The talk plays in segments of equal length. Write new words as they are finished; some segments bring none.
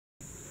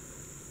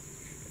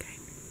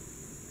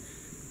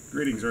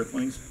Greetings,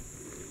 Earthlings.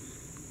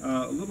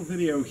 A little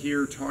video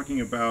here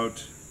talking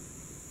about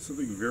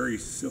something very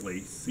silly,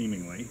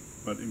 seemingly,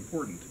 but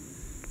important.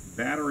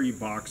 Battery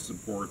box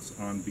supports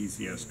on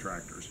BCS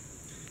tractors.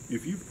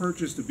 If you've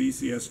purchased a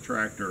BCS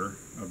tractor,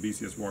 a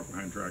BCS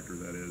walk-behind tractor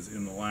that is,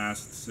 in the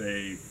last,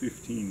 say,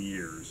 15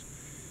 years,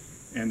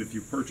 and if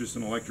you've purchased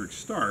an electric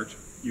start,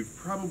 you've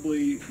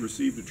probably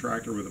received a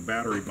tractor with a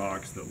battery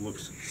box that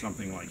looks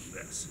something like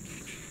this.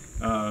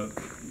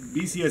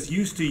 BCS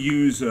used to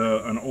use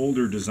an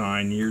older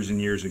design years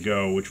and years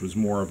ago, which was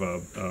more of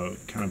a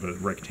kind of a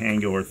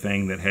rectangular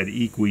thing that had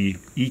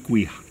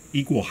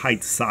equal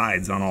height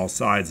sides on all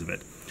sides of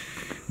it.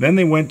 Then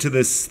they went to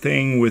this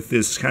thing with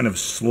this kind of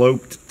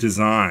sloped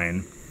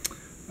design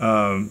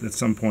at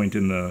some point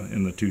in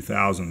the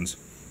 2000s,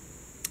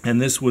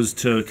 and this was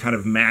to kind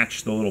of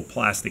match the little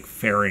plastic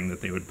fairing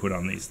that they would put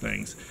on these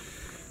things.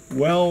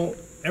 Well,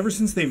 ever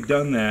since they've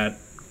done that,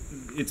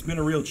 it's been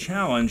a real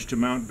challenge to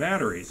mount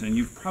batteries, and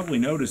you've probably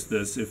noticed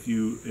this if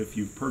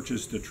you've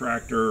purchased a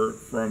tractor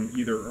from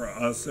either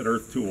us at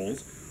Earth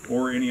Tools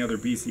or any other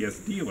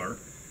BCS dealer.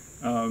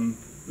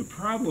 The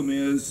problem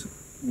is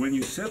when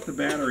you set the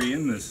battery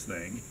in this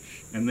thing,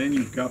 and then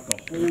you've got the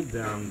hold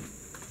down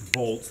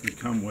bolts that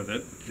come with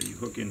it that you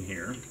hook in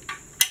here.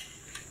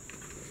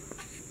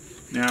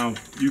 Now,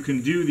 you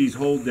can do these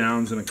hold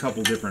downs in a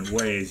couple different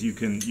ways. You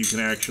can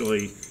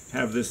actually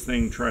have this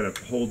thing try to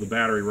hold the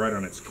battery right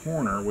on its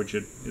corner, which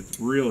it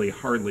really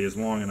hardly is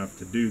long enough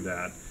to do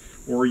that.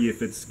 Or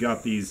if it's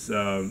got these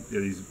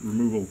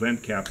removable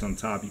vent caps on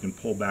top, you can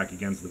pull back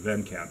against the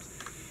vent caps.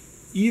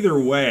 Either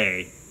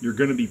way, you're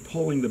going to be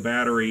pulling the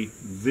battery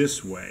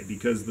this way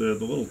because the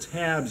little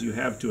tabs you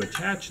have to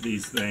attach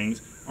these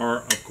things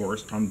are, of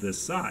course, on this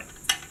side.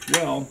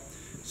 Well,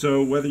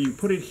 so whether you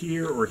put it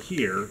here or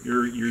here,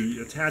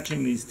 you're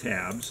attaching these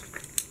tabs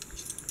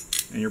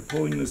and you're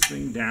pulling this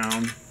thing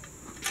down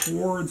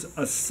towards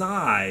a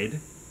side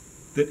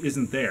that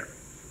isn't there.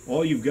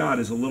 All you've got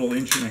is a little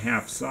 1.5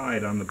 inch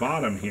side on the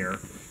bottom here.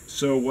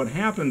 So what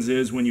happens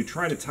is when you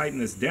try to tighten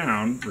this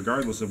down,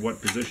 regardless of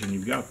what position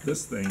you've got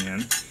this thing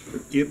in,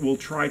 it will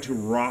try to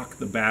rock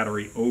the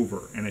battery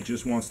over, and it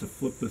just wants to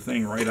flip the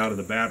thing right out of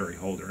the battery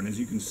holder. And as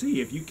you can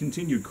see, if you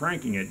continued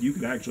cranking it, you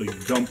could actually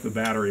dump the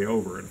battery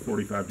over at a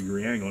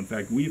 45-degree angle. In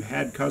fact, we've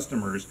had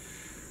customers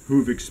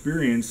who've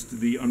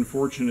experienced the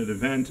unfortunate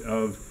event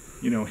of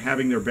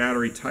having their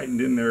battery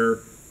tightened in there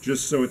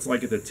just so it's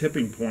like at the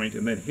tipping point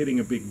and then hitting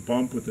a big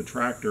bump with the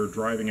tractor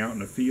driving out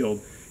in a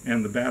field,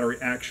 and the battery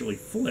actually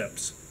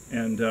flips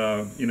and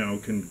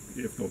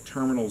if the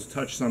terminals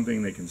touch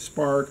something, they can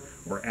spark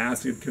or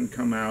acid can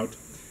come out.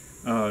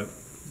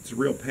 It's a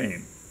real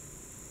pain.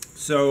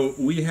 So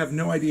we have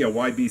no idea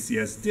why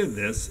BCS did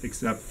this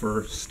except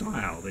for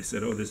style. They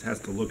said, oh, this has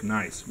to look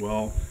nice.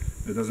 Well,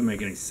 it doesn't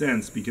make any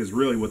sense, because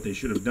really what they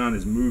should have done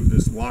is move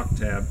this lock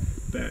tab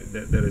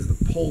that is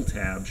the pull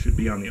tab should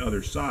be on the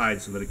other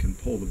side so that it can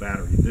pull the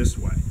battery this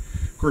way.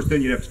 Of course,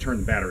 then you'd have to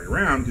turn the battery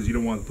around because you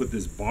don't want to put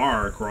this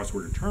bar across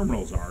where your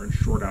terminals are and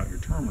short out your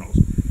terminals.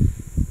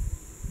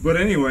 But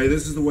anyway,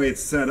 this is the way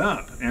it's set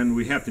up, and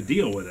we have to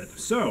deal with it.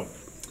 So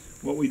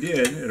what we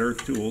did at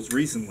Earth Tools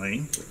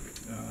recently,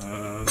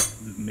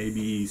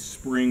 maybe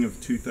spring of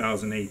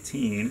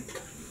 2018,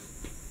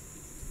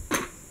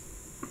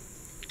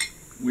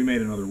 we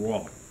made another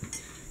wall.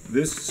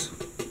 This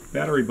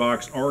battery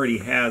box already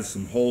has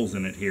some holes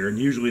in it here, and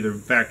usually the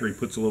factory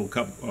puts a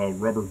little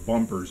rubber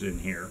bumpers in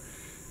here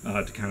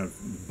to kind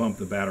of bump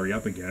the battery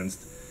up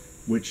against,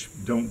 which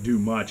don't do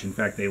much. In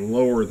fact, they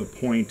lower the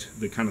point,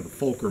 the kind of the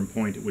fulcrum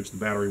point at which the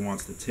battery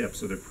wants to tip,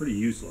 so they're pretty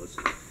useless.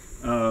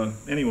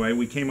 Anyway,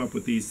 we came up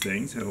with these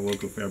things, had a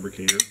local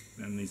fabricator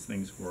bend these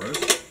things for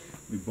us.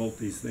 We bolt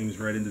these things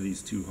right into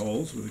these two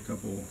holes with a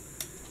couple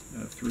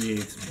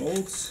 3/8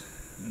 bolts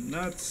and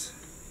nuts,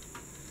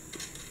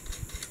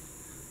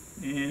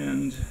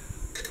 and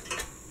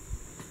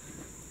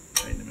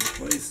tighten them in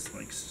place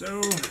like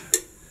so.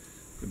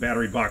 The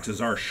battery boxes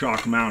are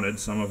shock mounted,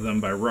 some of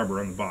them by rubber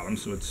on the bottom,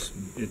 so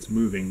it's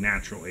moving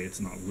naturally, it's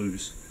not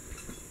loose.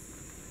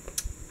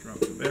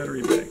 Drop the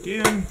battery back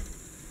in,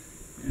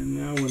 and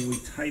now when we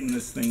tighten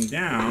this thing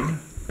down,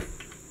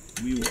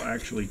 we will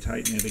actually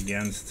tighten it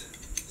against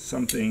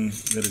something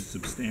that is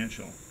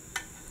substantial.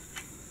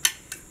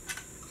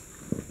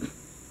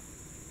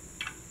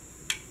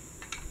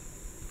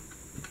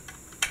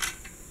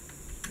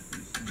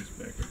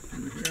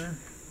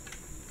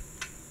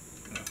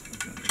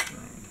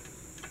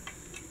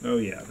 Oh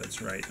yeah,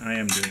 that's right. I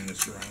am doing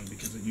this wrong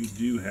because you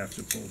do have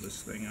to pull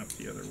this thing up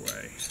the other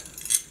way.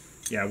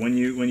 Yeah, when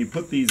you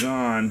put these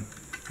on,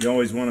 you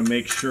always want to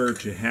make sure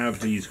to have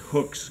these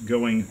hooks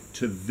going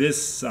to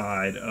this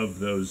side of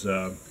those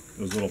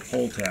little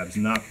pull tabs,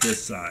 not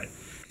this side.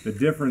 The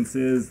difference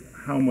is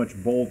how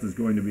much bolt is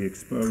going to be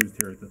exposed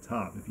here at the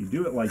top. If you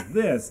do it like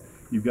this,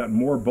 you've got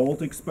more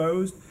bolt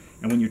exposed,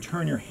 and when you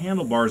turn your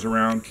handlebars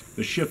around,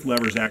 the shift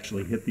levers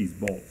actually hit these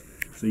bolts.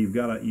 So you've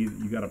got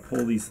to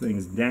pull these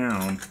things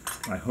down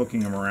by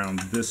hooking them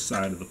around this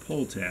side of the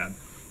pull tab,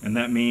 and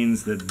that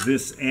means that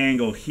this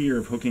angle here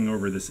of hooking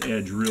over this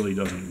edge really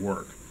doesn't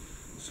work.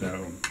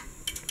 So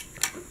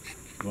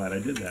glad I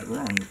did that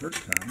wrong the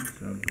first time,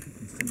 so you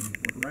can see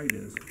what right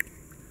is.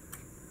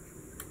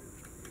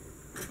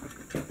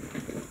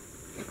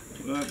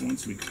 But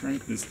once we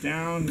crank this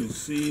down, you'll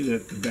see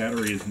that the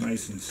battery is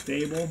nice and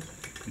stable.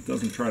 It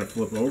doesn't try to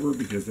flip over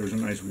because there's a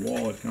nice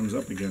wall it comes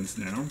up against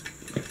now.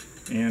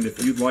 And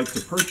if you'd like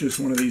to purchase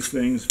one of these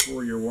things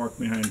for your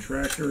walk-behind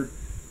tractor,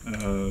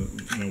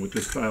 with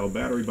this style of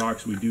battery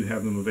box, we do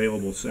have them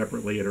available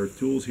separately at Earth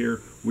Tools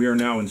here. We are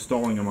now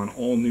installing them on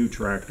all new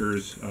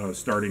tractors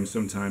starting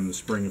sometime in the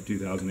spring of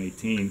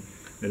 2018.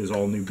 That is,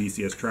 all new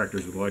BCS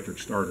tractors with electric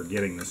start are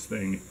getting this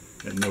thing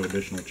at no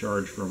additional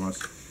charge from us.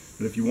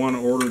 But if you want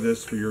to order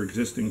this for your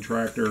existing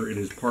tractor, it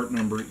is part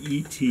number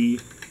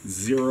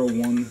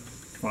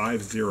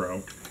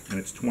ET0150, and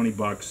it's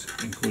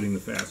 $20 including the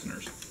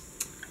fasteners.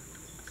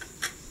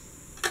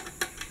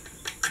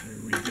 There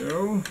we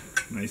go.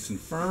 Nice and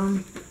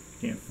firm,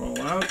 can't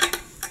fall out.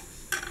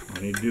 All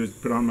I need to do is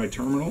put on my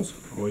terminals.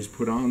 Always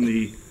put on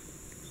the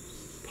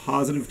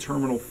positive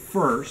terminal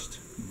first,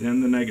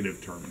 then the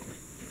negative terminal.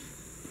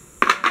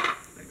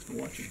 Thanks for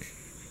watching.